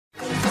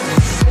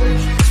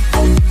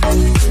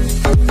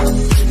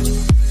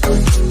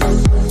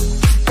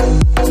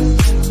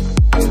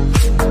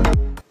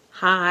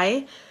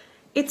Hi,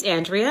 it's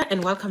Andrea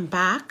and welcome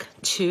back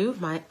to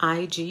my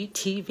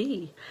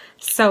IGTV.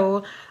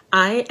 So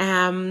I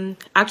am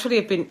actually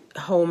I've been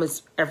home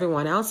as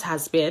everyone else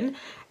has been,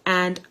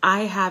 and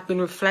I have been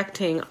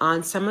reflecting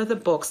on some of the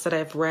books that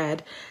I've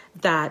read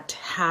that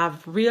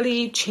have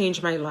really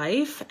changed my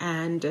life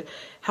and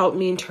helped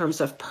me in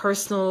terms of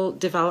personal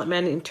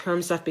development, in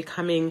terms of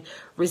becoming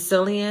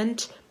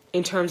resilient,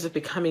 in terms of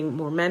becoming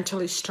more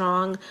mentally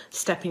strong,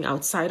 stepping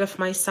outside of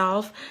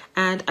myself.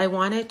 And I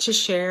wanted to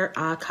share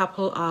a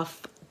couple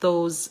of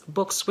those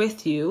books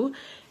with you.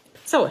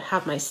 So I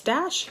have my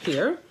stash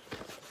here.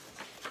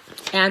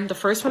 And the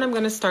first one I'm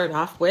going to start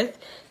off with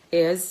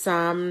is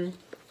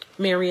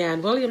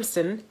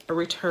Williamson, A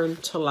Return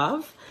to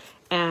Love.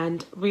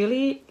 And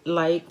really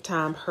liked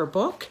her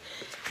book.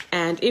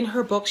 And in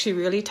her book, she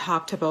really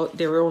talked about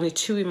there were only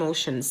two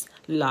emotions,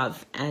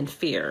 love and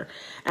fear.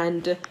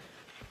 And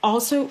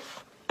also,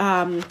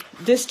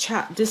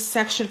 this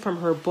section from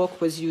her book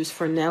was used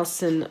for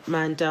Nelson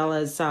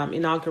Mandela's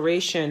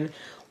inauguration,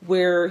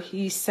 where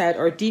he said,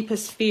 our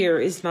deepest fear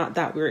is not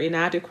that we're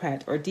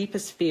inadequate. Our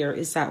deepest fear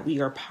is that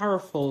we are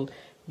powerful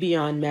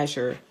beyond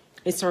measure.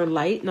 It's our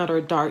light, not our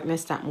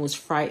darkness, that most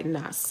frighten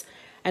us.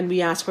 And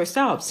we ask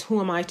ourselves, who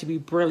am I to be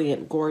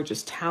brilliant,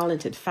 gorgeous,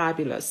 talented,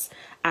 fabulous?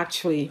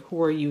 Actually,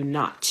 who are you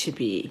not to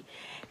be?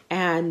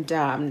 And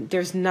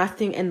there's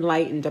nothing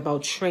enlightened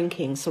about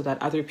shrinking so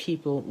that other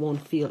people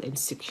won't feel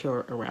insecure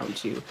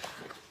around you.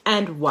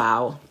 And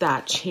wow,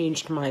 that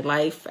changed my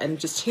life. And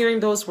just hearing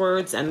those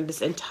words and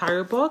this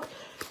entire book,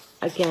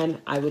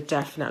 again, I would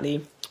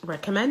definitely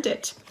recommend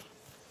it.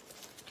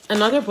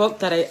 Another book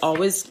that I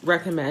always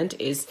recommend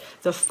is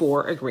The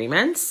 4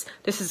 Agreements.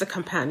 This is a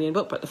companion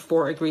book, but The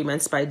 4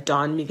 Agreements by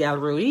Miguel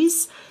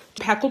Ruiz.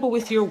 Impeccable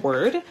with your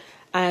word.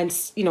 And,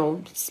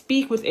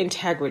 speak with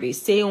integrity.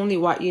 Say only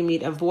what you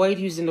mean. Avoid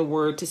using the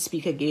word to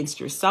speak against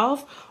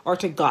yourself or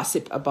to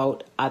gossip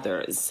about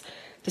others.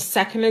 The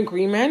second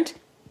agreement,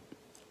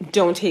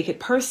 don't take it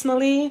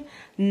personally.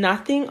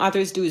 Nothing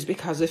others do is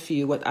because of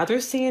you. What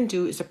others say and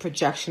do is a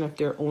projection of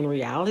their own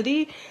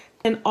reality.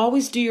 And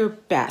always do your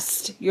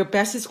best. Your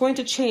best is going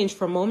to change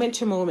from moment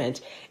to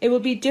moment. It will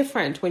be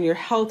different when you're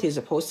healthy as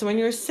opposed to when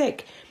you're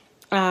sick.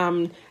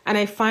 And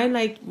I find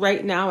like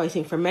right now, I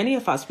think for many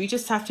of us, we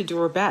just have to do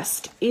our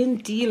best in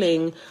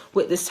dealing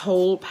with this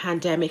whole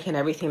pandemic and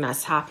everything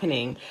that's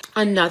happening.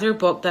 Another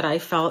book that I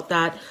felt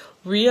that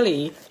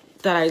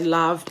I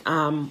loved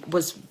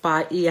was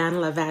by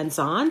Iyanla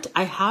Vanzant.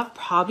 I have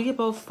probably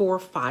about 4 or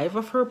 5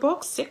 of her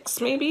books,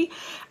 6 maybe.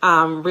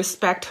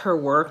 Respect her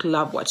work,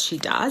 love what she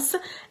does.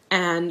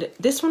 And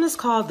this one is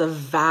called The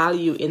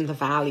Value in the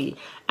Valley.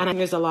 And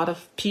there's a lot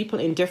of people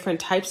in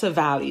different types of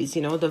valleys,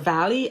 the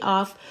valley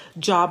of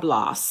job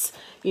loss,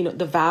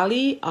 the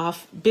valley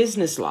of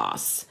business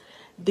loss,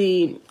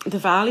 the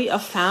valley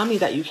of family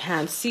that you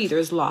can't see,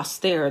 there's loss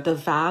there, the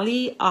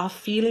valley of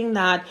feeling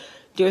that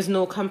there's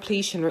no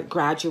completion with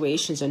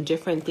graduations and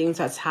different things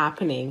that's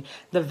happening.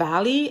 The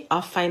valley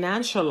of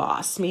financial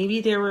loss.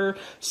 Maybe there were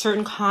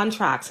certain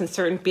contracts and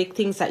certain big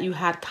things that you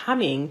had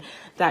coming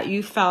that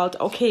you felt,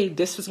 okay,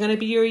 this was going to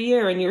be your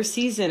year and your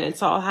season.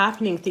 It's all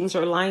happening. Things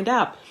are lined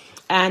up.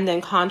 And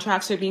then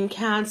contracts are being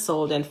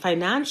canceled. And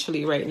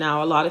financially right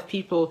now, a lot of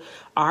people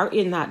are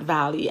in that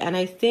valley. And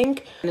I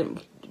think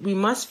we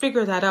must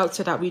figure that out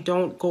so that we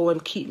don't go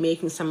and keep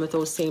making some of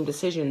those same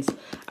decisions.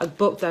 A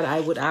book that I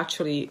would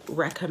actually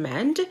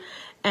recommend.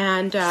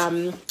 And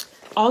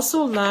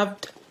also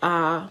loved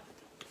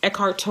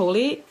Eckhart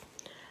Tolle,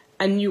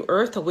 A New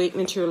Earth,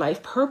 Awakening to Your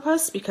Life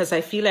Purpose, because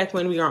I feel like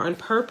when we are on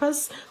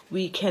purpose,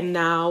 we can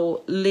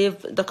now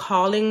live the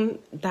calling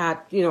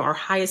that, our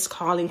highest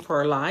calling for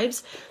our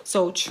lives.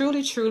 So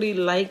truly, truly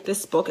like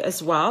this book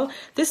as well.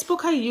 This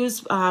book I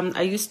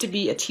used to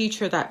be a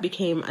teacher that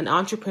became an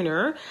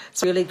entrepreneur.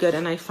 It's really good.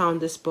 And I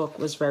found this book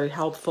was very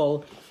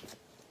helpful.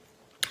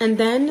 And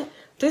then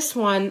this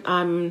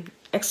one,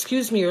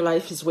 Excuse Me, Your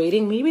Life is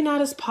Waiting. Maybe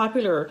not as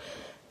popular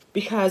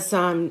because,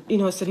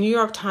 it's a New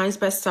York Times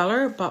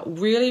bestseller, but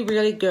really,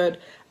 really good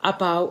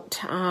about,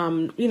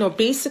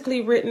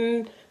 basically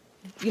written,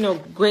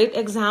 great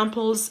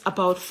examples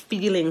about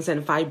feelings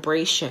and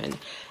vibration.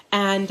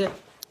 And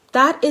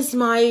that is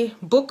my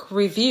book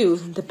review,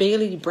 the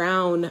Bailey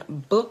Brown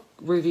book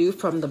review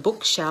from the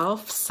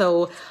bookshelf.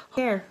 So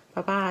here,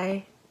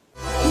 bye-bye.